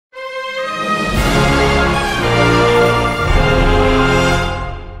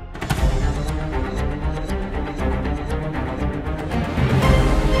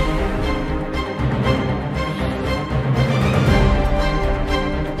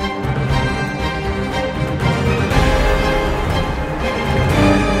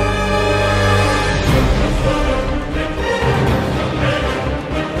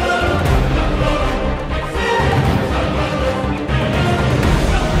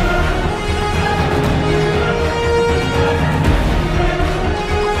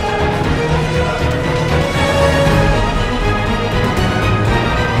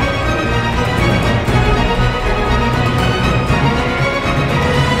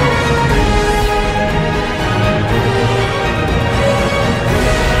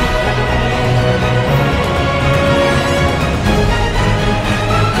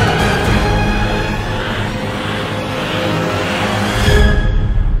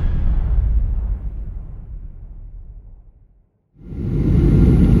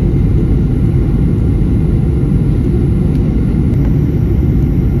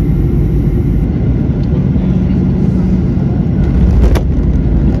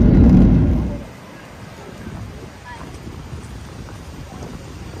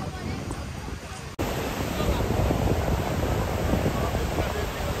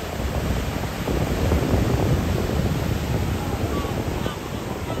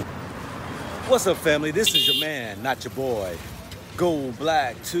What's up, family? This is your man, not your boy. Go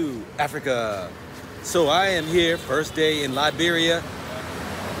Black to Africa. So I am here, first day in Liberia.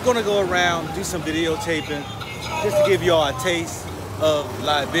 Gonna go around, do some videotaping, just to give y'all a taste of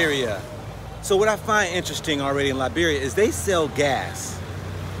Liberia. So what I find interesting already in Liberia is they sell gas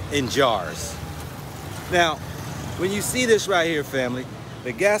in jars. Now, when you see this right here, family,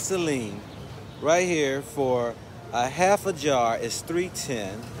 the gasoline right here for a half a jar is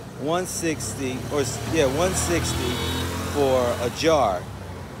 $3.10, $1.60, or yeah, $1.60 for a jar.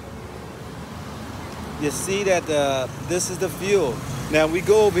 You see that this is the fuel. Now we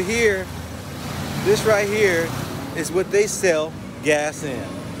go over here. This right here is what they sell gas in.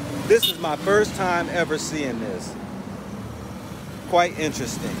 This is my first time ever seeing this. Quite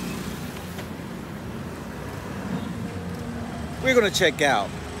interesting. We're gonna check out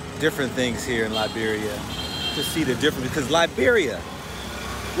different things here in Liberia to see the difference, because Liberia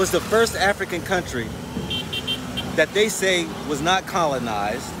was the first African country that they say was not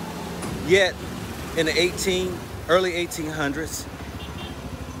colonized, yet in the early 1800s,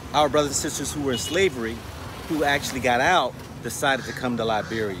 our brothers and sisters who were in slavery, who actually got out, decided to come to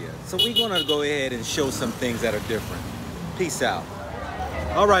Liberia. So we're gonna go ahead and show some things that are different. Peace out.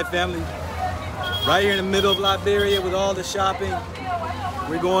 All right, family. Right here in the middle of Liberia with all the shopping,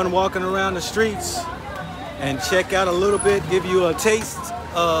 we're going walking around the streets and check out a little bit, give you a taste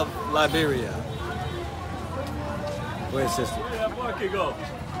of Liberia. Go ahead, sister.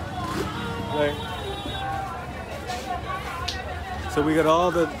 Right. So we got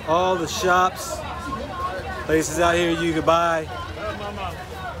all the shops, places out here you can buy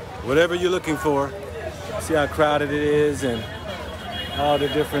whatever you're looking for. See how crowded it is and all the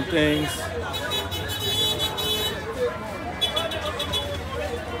different things.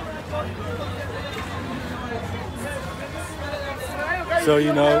 So,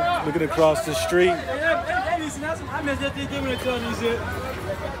 you know, looking across the street.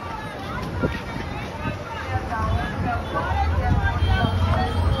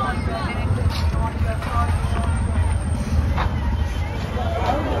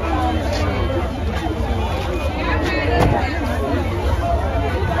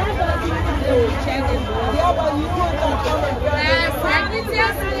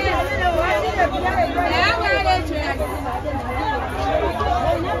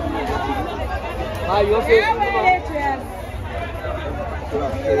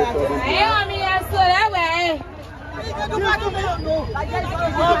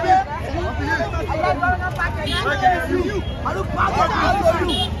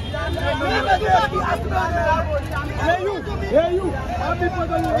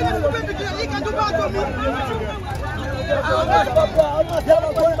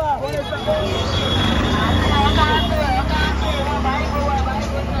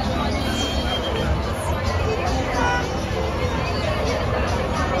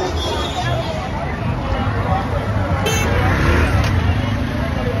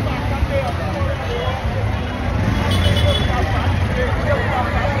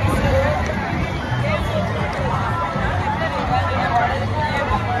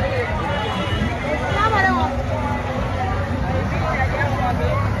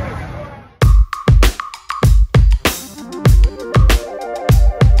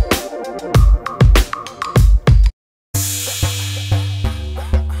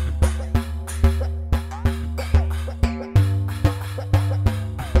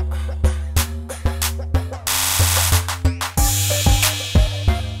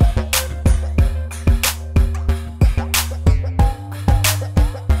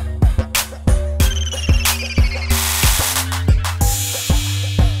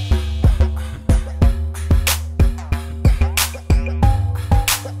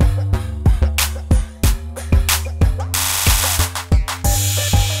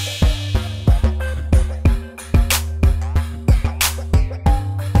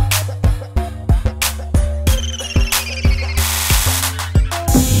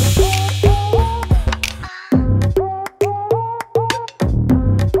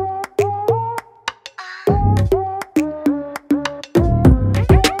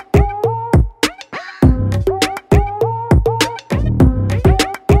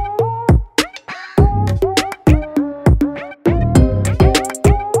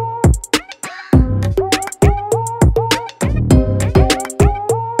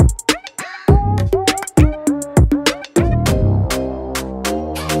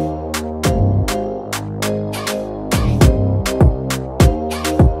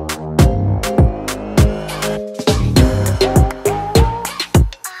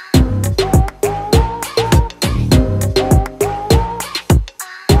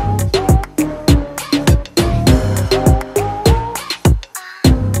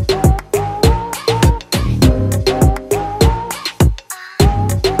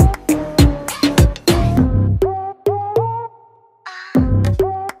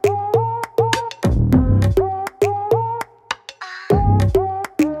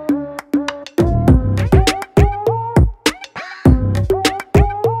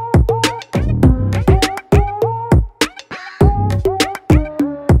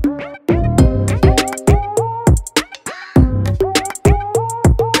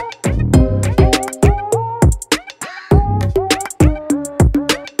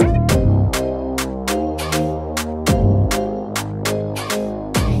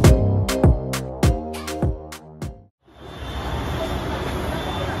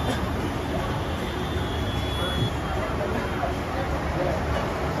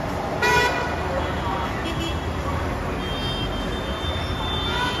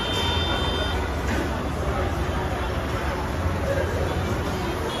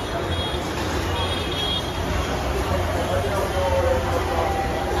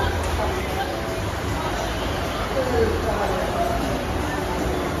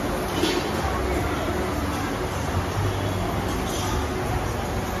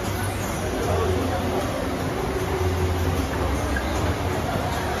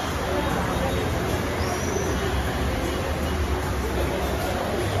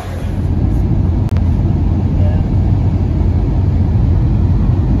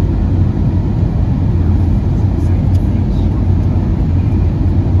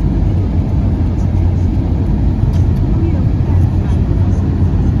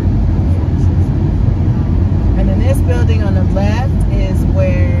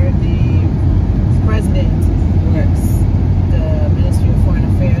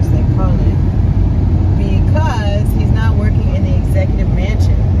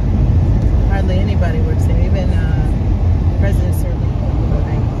 hardly anybody works there. Even President Sirleaf.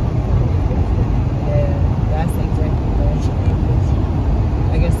 Yeah, that's the executive branch.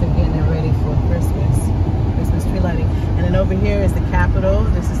 I guess they're getting it ready for Christmas tree lighting. And then over here is the Capitol.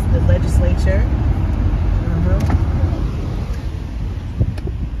 This is the legislature.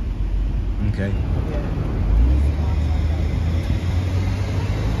 Okay.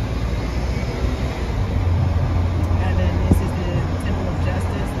 And then this is the Temple of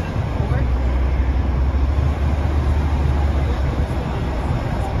Justice, the court.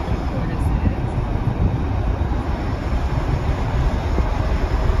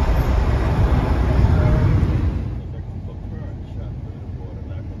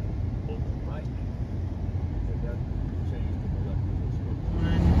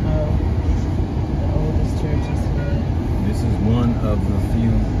 Of the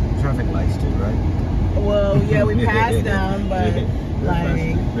few traffic lights too, right? Well, yeah, we passed them, but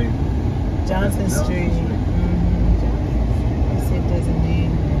like Johnson Street. Let's see if there's a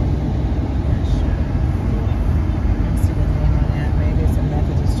name. Let's see the name on that. Maybe it's a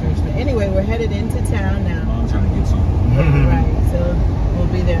Methodist church. But anyway, we're headed into town now. I'm trying to get some. Right. So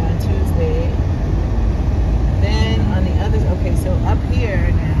we'll be there on Tuesday. Then on the other, okay, so up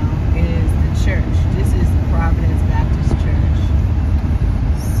here now is the church. This is Providence Baptist Church.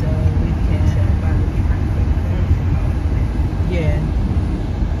 So we can, yeah.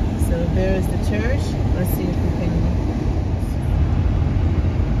 So there's the church. Let's see if we can.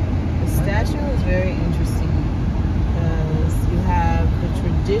 The statue is very interesting because you have the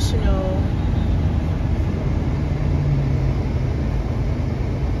traditional.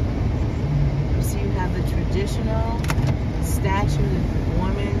 So you have the traditional statue of the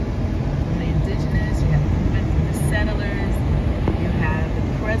woman from the indigenous. You have the woman from the settlers. You have the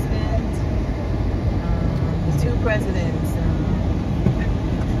president, the two presidents.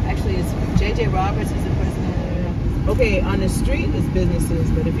 Actually, it's J.J. Roberts is the president. Okay, on the street is businesses,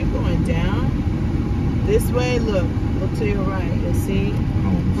 but if you're going down this way, look to your right. You'll see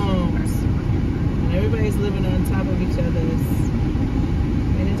homes, and everybody's living on top of each other.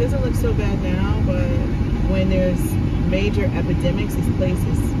 And it doesn't look so bad now, but when there's major epidemics, these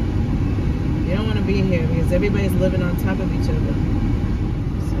places, you don't want to be here because everybody's living on top of each other.